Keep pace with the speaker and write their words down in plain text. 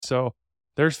So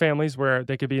there's families where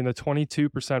they could be in the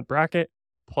 22% bracket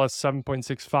plus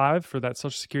 7.65 for that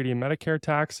Social Security and Medicare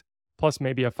tax, plus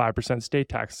maybe a 5% state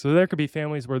tax. So there could be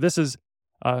families where this is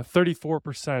a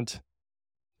 34%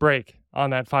 break on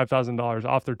that $5,000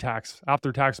 off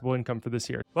their taxable income for this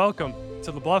year. Welcome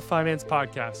to the Bluff Finance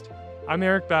Podcast. I'm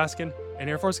Eric Baskin, an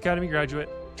Air Force Academy graduate,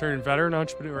 turned veteran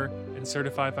entrepreneur and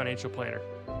certified financial planner.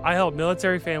 I help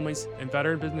military families and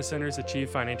veteran business owners achieve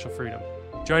financial freedom.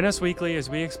 Join us weekly as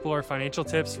we explore financial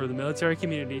tips for the military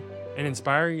community and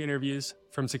inspiring interviews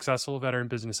from successful veteran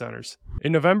business owners.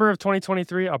 In November of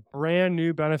 2023, a brand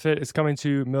new benefit is coming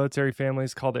to military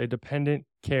families called a Dependent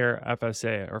Care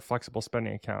FSA, or Flexible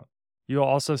Spending Account. You'll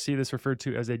also see this referred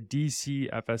to as a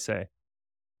DC FSA.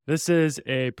 This is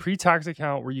a pre-tax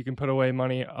account where you can put away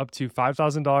money up to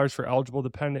 $5,000 for eligible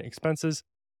dependent expenses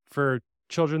for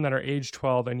children that are age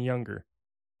 12 and younger.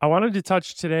 I wanted to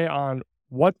touch today on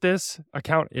what this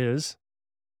account is,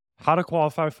 how to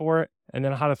qualify for it, and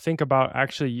then how to think about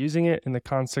actually using it in the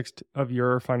context of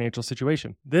your financial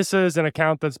situation. This is an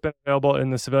account that's been available in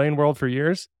the civilian world for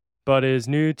years, but is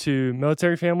new to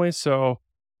military families. So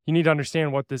you need to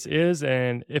understand what this is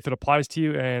and if it applies to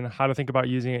you and how to think about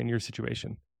using it in your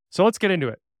situation. So let's get into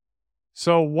it.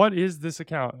 So what is this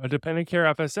account? A Dependent Care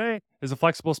FSA is a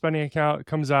flexible spending account. It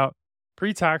comes out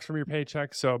pre-tax from your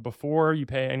paycheck. So before you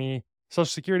pay any Social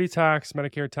Security tax,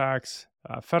 Medicare tax,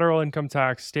 federal income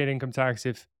tax, state income tax,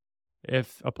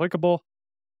 if applicable,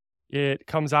 it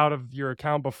comes out of your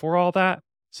account before all that.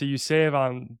 So you save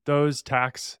on those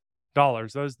tax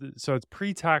dollars. So it's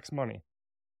pre-tax money.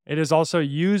 It is also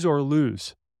use or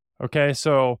lose. Okay,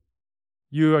 so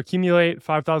you accumulate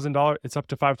 $5,000. It's up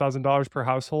to $5,000 per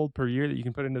household per year that you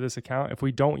can put into this account. If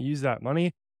we don't use that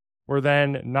money, we're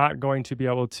then not going to be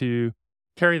able to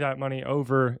carry that money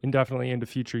over indefinitely into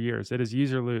future years. It is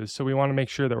use or lose. So we want to make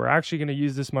sure that we're actually going to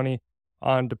use this money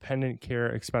on dependent care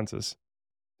expenses.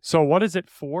 So what is it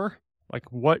for?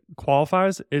 Like what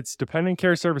qualifies? It's dependent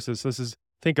care services. So this is,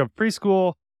 think of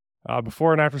preschool,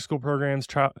 before and after school programs,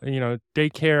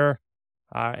 daycare,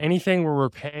 anything where we're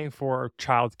paying for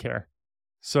child care.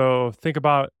 So think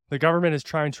about the government is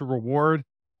trying to reward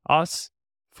us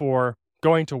for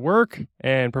going to work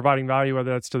and providing value,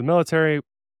 whether that's to the military,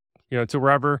 to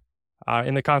wherever.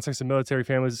 In the context of military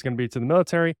families, it's going to be to the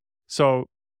military. So,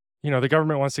 the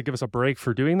government wants to give us a break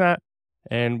for doing that.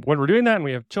 And when we're doing that and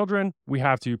we have children, we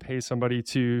have to pay somebody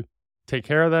to take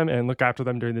care of them and look after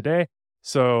them during the day.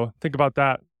 So think about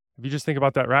that. If you just think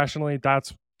about that rationally,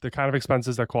 that's the kind of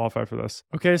expenses that qualify for this.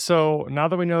 Okay, so now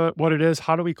that we know what it is,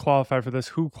 how do we qualify for this?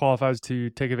 Who qualifies to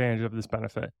take advantage of this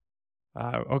benefit?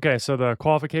 Okay, so the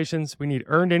qualifications, we need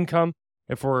earned income.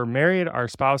 If we're married, our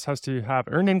spouse has to have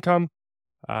earned income,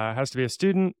 has to be a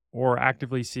student or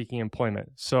actively seeking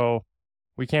employment. So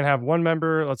we can't have one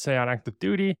member, let's say on active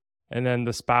duty, and then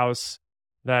the spouse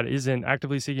that isn't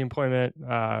actively seeking employment,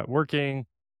 working,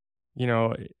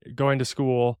 going to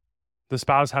school. The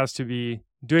spouse has to be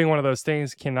doing one of those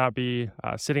things, cannot be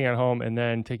sitting at home and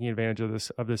then taking advantage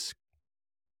of this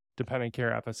dependent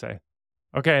care FSA.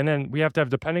 Okay, and then we have to have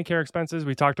dependent care expenses.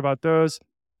 We talked about those.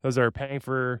 Those are paying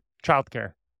for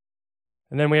childcare.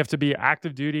 And then we have to be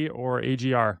active duty or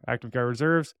AGR, active guard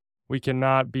reserves. We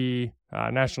cannot be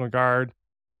National Guard.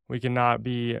 We cannot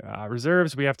be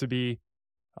reserves. We have to be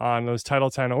on those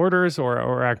Title 10 orders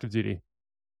or active duty.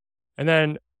 And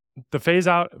then the phase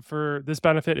out for this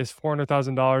benefit is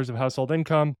 $400,000 of household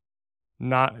income.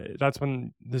 That's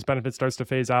when this benefit starts to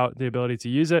phase out the ability to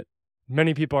use it.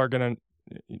 Many people are going to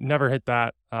never hit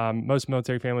that. Most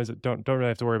military families don't really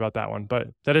have to worry about that one, but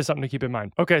that is something to keep in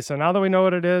mind. Okay, so now that we know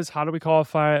what it is, how do we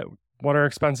qualify it? What are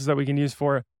expenses that we can use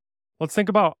for it? Let's think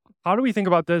about how do we think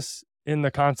about this in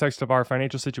the context of our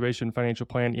financial situation, financial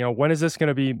plan. When is this going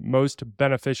to be most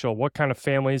beneficial? What kind of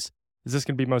families is this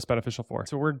going to be most beneficial for?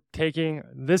 So we're taking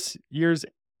this year's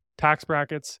tax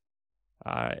brackets.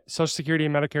 Social Security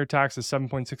and Medicare tax is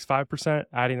 7.65%,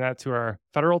 adding that to our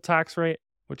federal tax rate,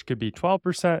 which could be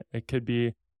 12%. It could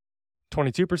be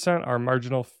 22%, our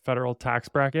marginal federal tax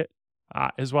bracket,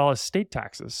 as well as state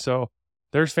taxes. So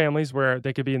there's families where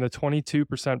they could be in the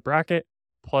 22% bracket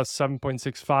plus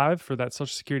 7.65 for that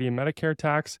Social Security and Medicare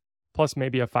tax, plus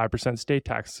maybe a 5% state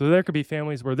tax. So there could be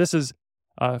families where this is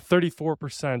a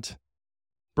 34%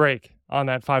 break on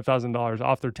that $5,000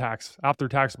 off their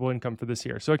taxable income for this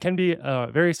year. So it can be a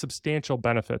very substantial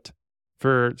benefit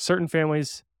for certain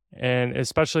families, and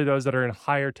especially those that are in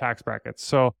higher tax brackets.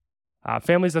 So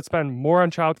families that spend more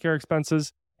on childcare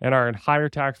expenses and are in higher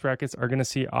tax brackets are going to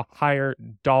see a higher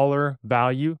dollar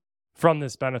value from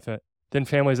this benefit than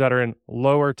families that are in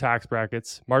lower tax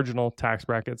brackets, marginal tax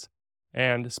brackets,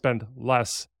 and spend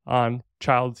less on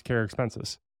childcare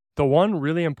expenses. The one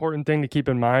really important thing to keep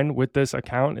in mind with this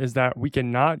account is that we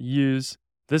cannot use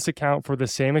this account for the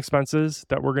same expenses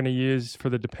that we're going to use for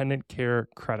the dependent care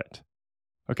credit.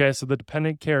 Okay, so the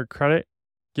dependent care credit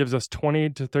gives us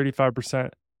 20 to 35%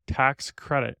 tax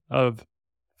credit of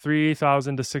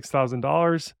 $3,000 to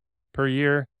 $6,000 per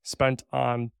year spent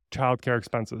on childcare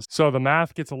expenses. So the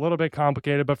math gets a little bit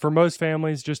complicated, but for most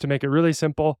families, just to make it really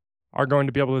simple, are going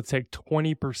to be able to take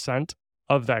 20%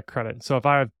 of that credit. So if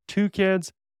I have 2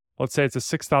 kids, let's say it's a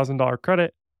 $6,000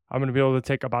 credit, I'm going to be able to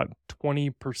take about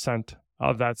 20%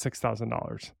 of that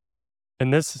 $6,000.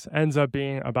 And this ends up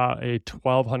being about a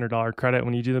 $1,200 credit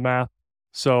when you do the math.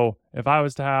 So if I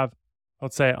was to have,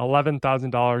 let's say,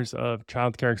 $11,000 of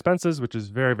childcare expenses, which is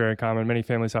very, very common, many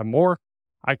families have more,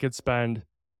 I could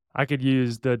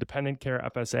use the dependent care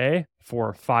FSA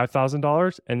for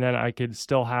 $5,000, and then I could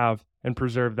still have and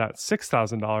preserve that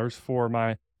 $6,000 for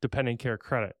my dependent care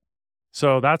credit.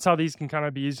 So that's how these can kind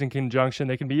of be used in conjunction.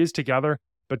 They can be used together,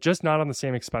 but just not on the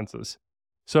same expenses.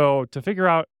 So to figure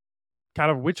out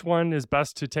kind of which one is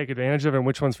best to take advantage of and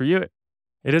which one's for you,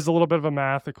 it is a little bit of a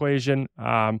math equation.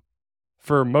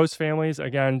 For most families,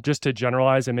 again, just to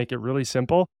generalize and make it really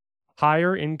simple,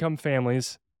 higher income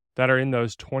families that are in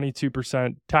those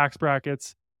 22% tax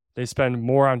brackets, they spend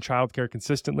more on childcare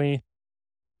consistently.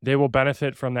 They will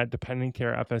benefit from that dependent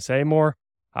care FSA more.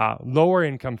 Lower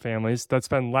income families that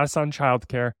spend less on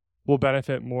childcare will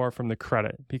benefit more from the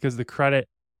credit because the credit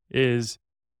is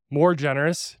more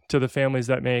generous to the families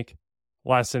that make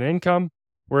less in income,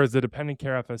 whereas the dependent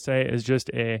care FSA is just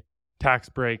a tax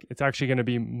break. It's actually going to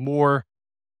be more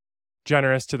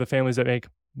generous to the families that make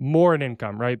more in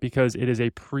income, right? Because it is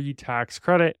a pre-tax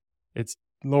credit. It's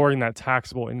lowering that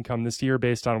taxable income this year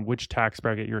based on which tax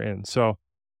bracket you're in. So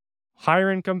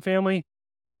higher income family,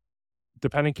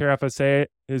 dependent care FSA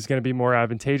is going to be more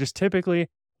advantageous. Typically,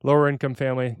 lower income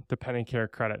family, dependent care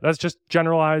credit. That's just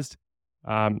generalized.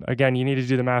 Again, you need to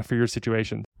do the math for your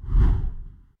situation.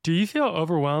 Do you feel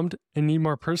overwhelmed and need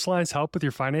more personalized help with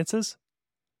your finances?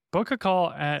 Book a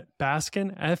call at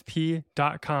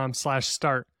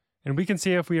baskinfp.com/start, and we can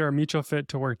see if we are a mutual fit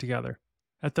to work together.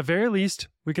 At the very least,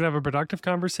 we can have a productive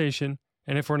conversation,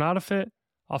 and if we're not a fit,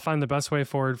 I'll find the best way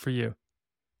forward for you.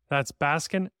 That's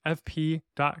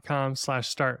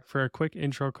baskinfp.com/start for a quick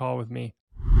intro call with me.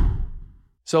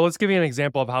 So let's give you an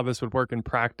example of how this would work in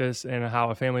practice and how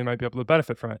a family might be able to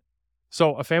benefit from it.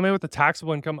 So a family with a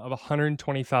taxable income of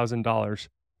 $120,000.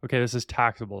 Okay, this is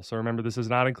taxable. So remember, this is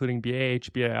not including BAH,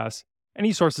 BAS,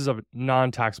 any sources of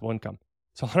non-taxable income.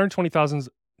 So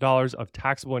 $120,000 of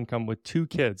taxable income with 2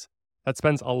 kids. That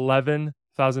spends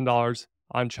 $11,000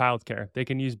 on childcare. They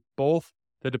can use both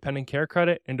the dependent care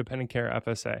credit and dependent care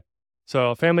FSA.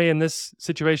 So a family in this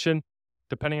situation,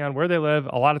 depending on where they live,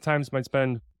 a lot of times might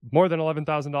spend more than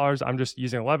 $11,000. I'm just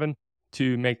using 11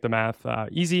 to make the math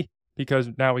easy because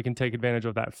now we can take advantage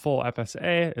of that full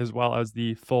FSA as well as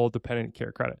the full dependent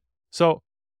care credit. So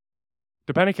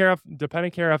dependent care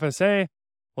FSA,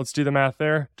 let's do the math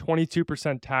there.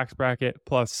 22% tax bracket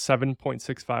plus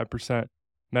 7.65%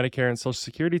 Medicare and Social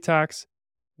Security tax.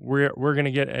 We're going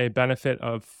to get a benefit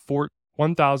of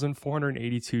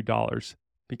 $1,482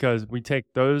 because we take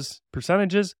those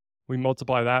percentages, we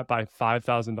multiply that by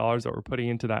 $5,000 that we're putting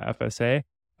into that FSA,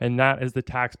 and that is the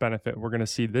tax benefit we're going to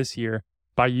see this year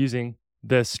by using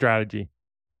this strategy.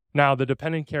 Now, the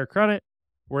dependent care credit,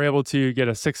 we're able to get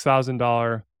a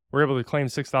 $6,000, we're able to claim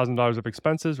 $6,000 of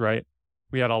expenses, right?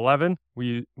 We had 11,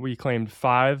 we claimed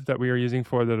 5 that we are using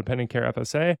for the dependent care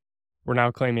FSA. We're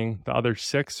now claiming the other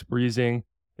 6 we're using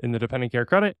in the dependent care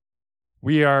credit.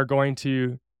 We are going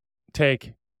to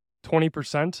take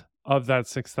 20% of that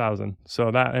 $6,000.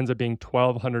 So that ends up being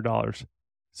 $1,200.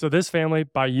 So this family,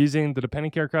 by using the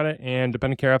dependent care credit and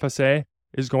dependent care FSA,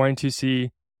 is going to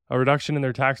see a reduction in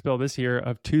their tax bill this year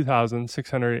of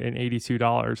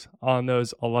 $2,682 on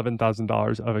those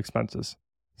 $11,000 of expenses.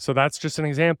 So that's just an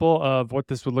example of what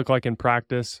this would look like in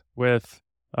practice with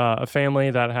a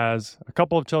family that has a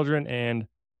couple of children and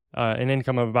an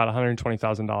income of about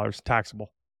 $120,000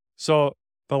 taxable. So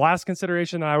the last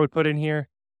consideration that I would put in here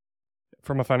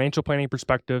from a financial planning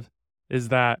perspective is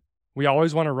that we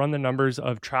always want to run the numbers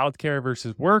of childcare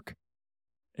versus work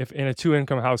if in a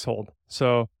 2-income household.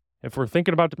 So if we're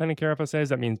thinking about dependent care FSAs,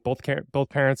 that means both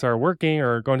parents are working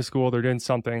or going to school, they're doing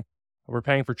something, we're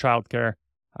paying for childcare.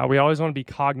 We always want to be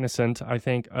cognizant, I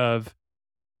think, of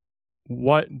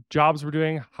what jobs we're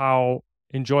doing, how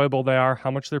enjoyable they are,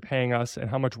 how much they're paying us, and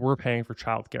how much we're paying for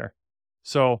childcare.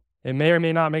 So it may or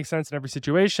may not make sense in every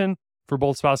situation for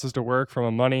both spouses to work from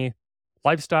a money,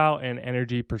 lifestyle, and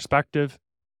energy perspective.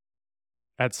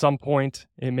 At some point,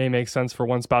 it may make sense for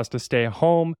one spouse to stay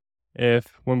home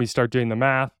if, when we start doing the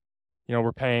math,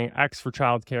 we're paying X for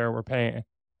childcare,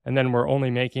 and then we're only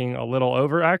making a little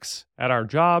over X at our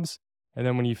jobs. And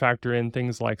then when you factor in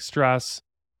things like stress,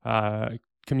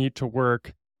 commute to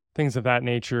work, things of that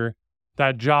nature,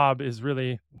 that job is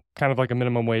really kind of like a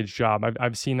minimum wage job.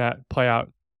 I've seen that play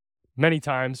out many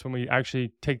times when we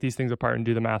actually take these things apart and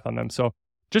do the math on them. So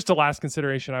just a last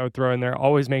consideration I would throw in there,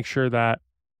 always make sure that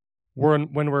when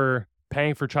we're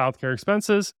paying for childcare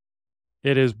expenses,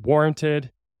 it is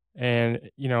warranted.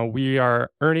 And, we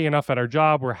are earning enough at our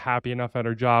job. We're happy enough at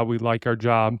our job. We like our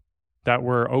job that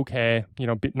we're okay,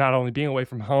 not only being away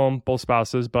from home, both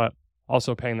spouses, but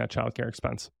also paying that childcare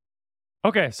expense.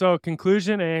 Okay, so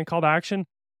conclusion and call to action.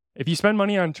 If you spend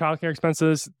money on childcare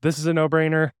expenses, this is a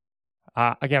no-brainer.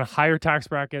 Again, higher tax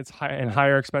brackets and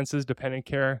higher expenses, dependent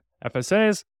care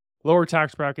FSAs, lower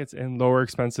tax brackets and lower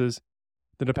expenses.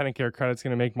 The dependent care credit is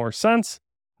going to make more sense.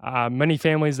 Many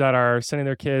families that are sending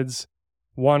their kids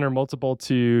one or multiple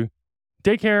to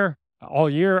daycare all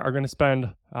year are going to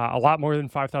spend a lot more than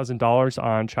 $5,000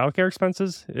 on childcare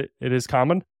expenses. It is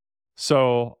common.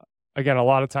 So again, a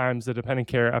lot of times the dependent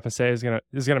care FSA is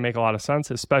going to make a lot of sense,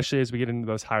 especially as we get into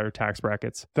those higher tax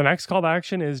brackets. The next call to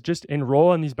action is just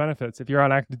enroll in these benefits. If you're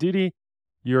on active duty,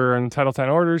 you're in Title 10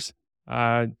 orders,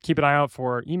 keep an eye out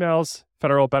for emails.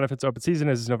 Federal benefits open season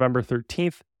is November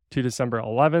 13th to December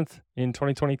 11th in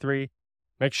 2023.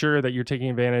 Make sure that you're taking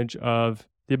advantage of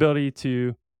the ability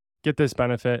to get this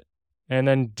benefit, and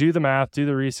then do the math, do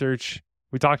the research.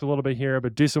 We talked a little bit here,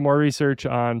 but do some more research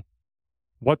on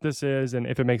what this is and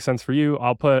if it makes sense for you.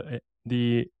 I'll put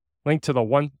the link to the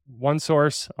one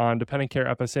source on dependent care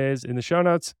FSAs in the show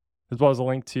notes, as well as a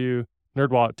link to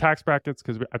NerdWallet tax brackets,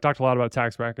 because I've talked a lot about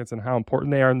tax brackets and how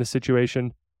important they are in this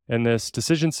situation and this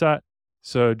decision set.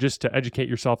 So just to educate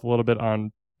yourself a little bit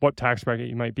on what tax bracket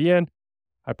you might be in,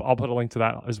 I'll put a link to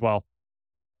that as well.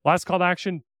 Last call to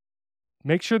action,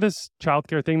 make sure this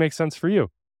childcare thing makes sense for you.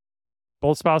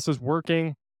 Both spouses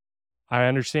working. I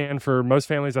understand for most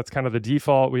families, that's kind of the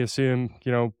default. We assume,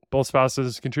 both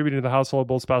spouses contributing to the household,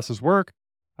 both spouses work.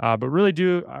 But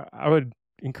really I would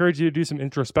encourage you to do some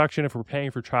introspection if we're paying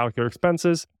for childcare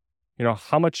expenses.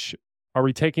 How much are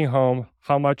we taking home?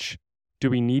 How much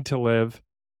do we need to live?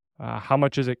 How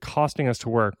much is it costing us to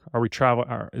work?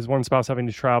 Is one spouse having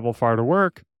to travel far to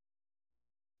work?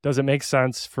 Does it make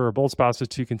sense for both spouses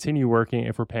to continue working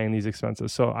if we're paying these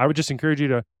expenses? So I would just encourage you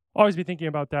to always be thinking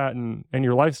about that and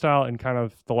your lifestyle and kind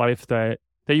of the life that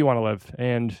you want to live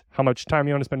and how much time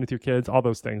you want to spend with your kids, all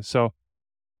those things. So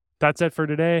that's it for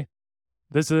today.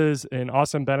 This is an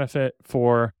awesome benefit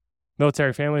for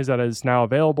military families that is now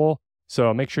available.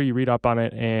 So make sure you read up on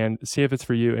it and see if it's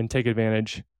for you and take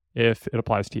advantage if it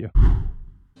applies to you.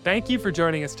 Thank you for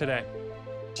joining us today.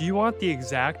 Do you want the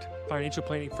exact financial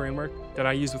planning framework that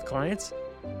I use with clients?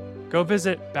 Go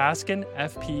visit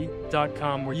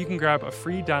baskinfp.com, where you can grab a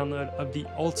free download of the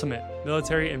ultimate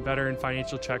military and veteran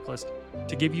financial checklist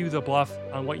to give you the bluff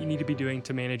on what you need to be doing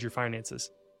to manage your finances.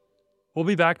 We'll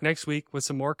be back next week with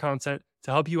some more content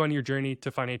to help you on your journey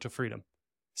to financial freedom.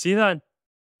 See you then.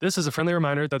 This is a friendly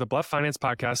reminder that the Bluff Finance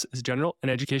Podcast is general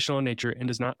and educational in nature and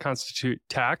does not constitute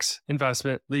tax,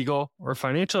 investment, legal, or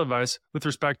financial advice with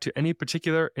respect to any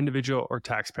particular individual or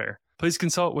taxpayer. Please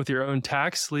consult with your own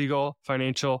tax, legal,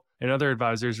 financial, and other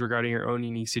advisors regarding your own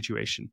unique situation.